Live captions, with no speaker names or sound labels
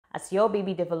As your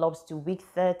baby develops to week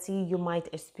 30, you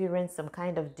might experience some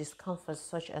kind of discomfort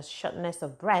such as shortness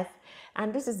of breath,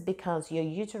 and this is because your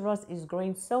uterus is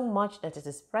growing so much that it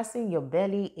is pressing your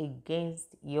belly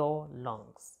against your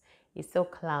lungs. It's so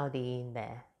cloudy in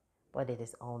there, but it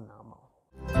is all normal.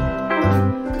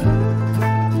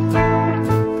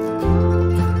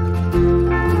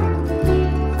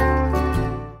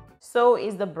 So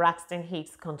is the Braxton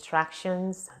Hicks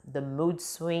contractions, the mood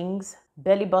swings,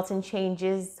 belly button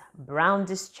changes, brown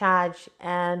discharge,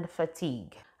 and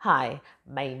fatigue. Hi,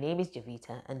 my name is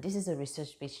Javita, and this is a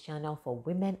research-based channel for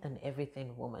women and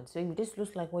everything woman. So if this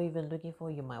looks like what you've been looking for,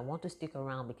 you might want to stick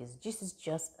around because this is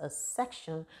just a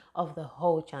section of the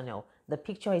whole channel. The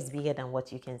picture is bigger than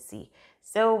what you can see.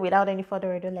 So without any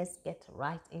further ado, let's get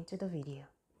right into the video.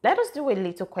 Let us do a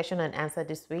little question and answer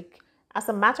this week. As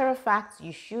a matter of fact,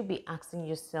 you should be asking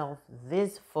yourself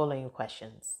these following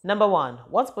questions. Number 1,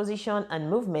 what position and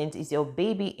movement is your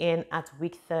baby in at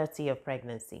week 30 of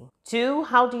pregnancy? 2,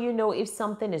 how do you know if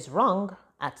something is wrong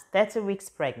at 30 weeks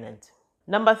pregnant?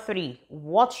 Number 3,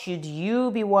 what should you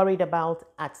be worried about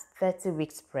at 30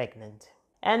 weeks pregnant?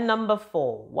 And number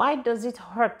 4, why does it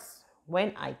hurt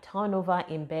when I turn over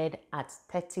in bed at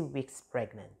 30 weeks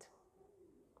pregnant?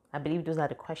 I believe those are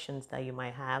the questions that you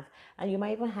might have, and you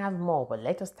might even have more, but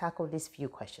let us tackle these few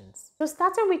questions. So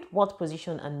starting with what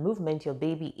position and movement your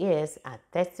baby is at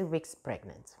 30 weeks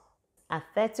pregnant. At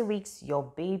 30 weeks, your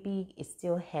baby is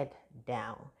still head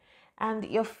down, and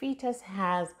your fetus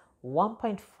has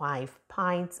 1.5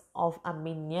 pints of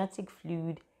amniotic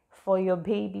fluid for your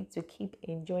baby to keep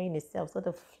enjoying itself. So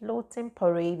the floating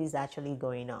parade is actually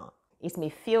going on. It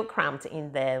may feel cramped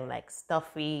in there, like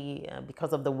stuffy,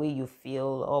 because of the way you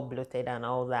feel, all bloated and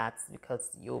all that, because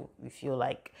you feel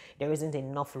like there isn't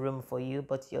enough room for you,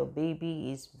 but your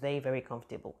baby is very, very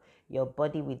comfortable. Your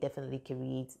body will definitely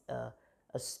create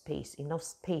a space, enough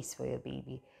space for your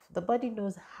baby. The body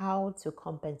knows how to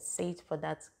compensate for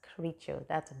that creature,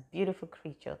 that beautiful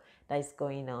creature that is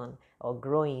going on or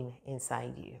growing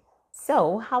inside you.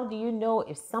 So how do you know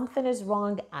if something is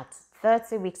wrong at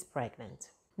 30 weeks pregnant?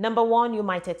 Number 1, you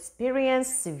might experience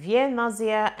severe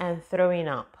nausea and throwing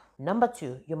up. Number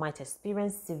 2, you might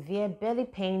experience severe belly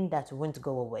pain that won't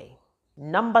go away.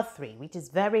 Number 3, which is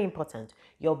very important,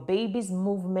 your baby's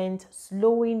movement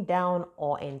slowing down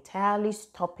or entirely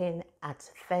stopping at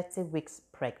 30 weeks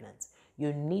pregnant.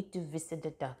 You need to visit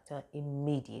the doctor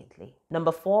immediately.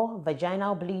 Number 4,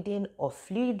 vaginal bleeding or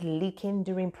fluid leaking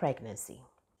during pregnancy.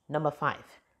 Number 5,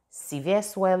 severe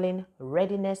swelling,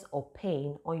 redness, or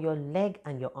pain on your leg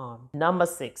and your arm. Number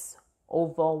 6,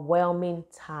 overwhelming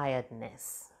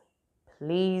tiredness.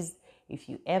 Please, if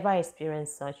you ever experience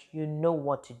such, you know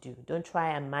what to do. Don't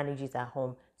try and manage it at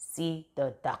home. See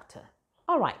the doctor.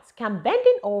 All right, can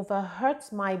bending over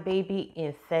hurt my baby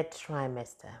in 3rd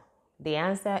trimester? The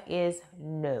answer is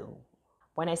no.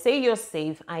 When I say you're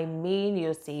safe, I mean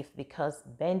you're safe because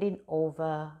bending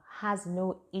over has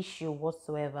no issue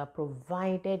whatsoever,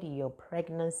 provided your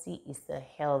pregnancy is a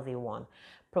healthy one.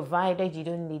 Provided you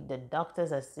don't need the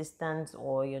doctor's assistance,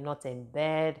 or you're not in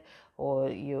bed, or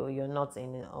you're not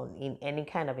in any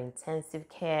kind of intensive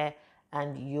care,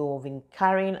 and you've been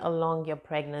carrying along your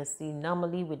pregnancy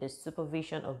normally with the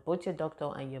supervision of both your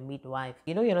doctor and your midwife.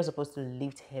 You know you're not supposed to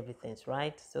lift heavy things,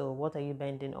 right? So what are you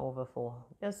bending over for?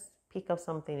 Just pick up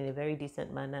something in a very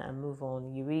decent manner and move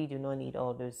on. You really do not need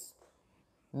all those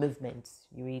movements.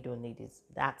 You really don't need it.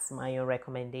 That's my own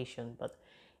recommendation. But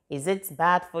is it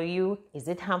bad for you? Is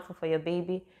it harmful for your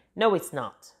baby? No, it's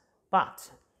not. But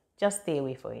just stay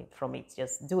away from it.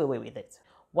 Just do away with it.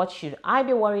 What should I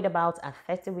be worried about at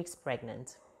 30 weeks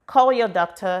pregnant? Call your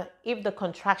doctor if the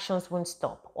contractions won't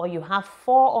stop, or you have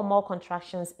 4 or more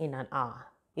contractions in an hour.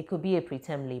 It could be a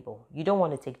preterm labor. You don't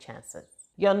want to take chances.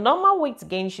 Your normal weight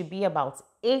gain should be about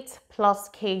 8+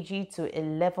 kg to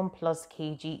 11+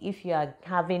 kg if you are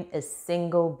having a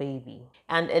single baby,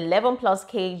 and 11+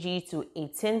 kg to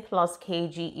 18+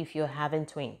 kg if you're having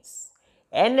twins.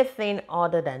 Anything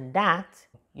other than that,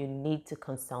 you need to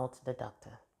consult the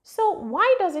doctor. So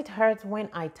why does it hurt when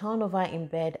I turn over in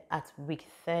bed at week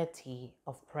 30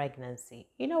 of pregnancy?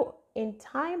 You know, in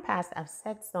time past, I've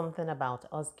said something about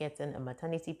us getting a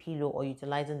maternity pillow or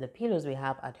utilizing the pillows we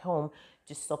have at home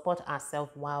to support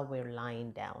ourselves while we're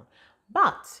lying down.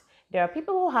 But there are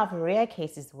people who have rare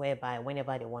cases whereby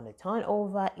whenever they want to turn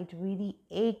over, it really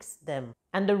aches them.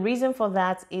 And the reason for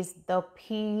that is the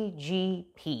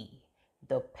PGP,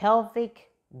 the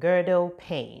pelvic girdle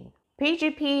pain.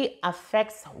 PGP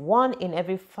affects 1 in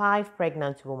every 5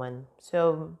 pregnant women.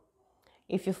 So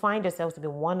if you find yourself to be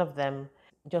one of them,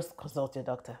 just consult your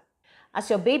doctor. As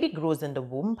your baby grows in the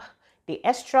womb, The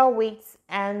extra weights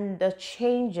and the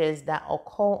changes that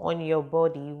occur on your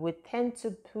body will tend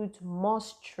to put more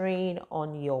strain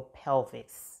on your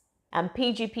pelvis. And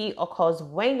PGP occurs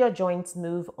when your joints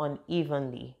move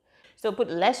unevenly. So put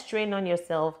less strain on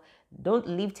yourself. Don't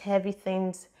lift heavy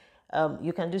things.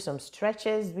 You can do some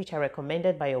stretches, which are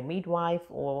recommended by your midwife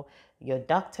or your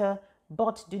doctor,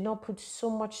 but do not put so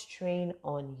much strain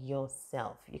on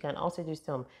yourself. You can also do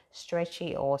some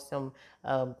stretchy or some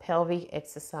pelvic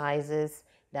exercises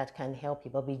that can help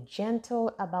you, but be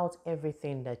gentle about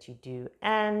everything that you do.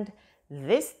 And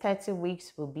this 30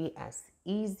 weeks will be as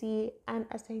easy and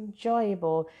as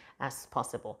enjoyable as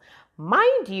possible.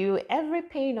 Mind you, every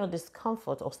pain or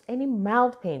discomfort, or any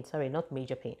mild pain, sorry, not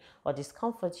major pain, or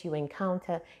discomfort you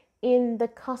encounter in the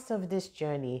course of this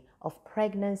journey of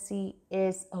pregnancy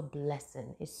is a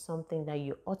blessing. It's something that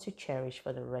you ought to cherish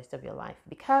for the rest of your life,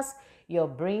 because you're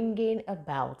bringing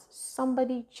about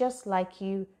somebody just like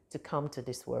you to come to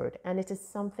this world, and it is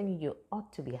something you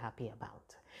ought to be happy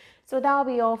about. So that'll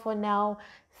be all for now.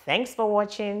 Thanks for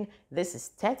watching. This is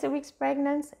 30 weeks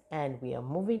pregnant, and we are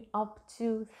moving up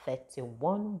to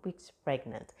 31 weeks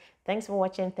pregnant. Thanks for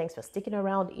watching. Thanks for sticking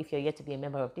around. If you're yet to be a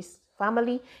member of this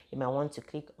family, you might want to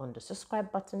click on the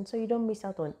subscribe button so you don't miss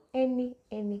out on any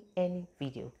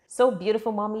video. So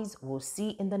beautiful mommies, we'll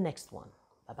see in the next one.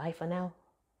 Bye-bye for now.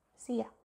 See ya.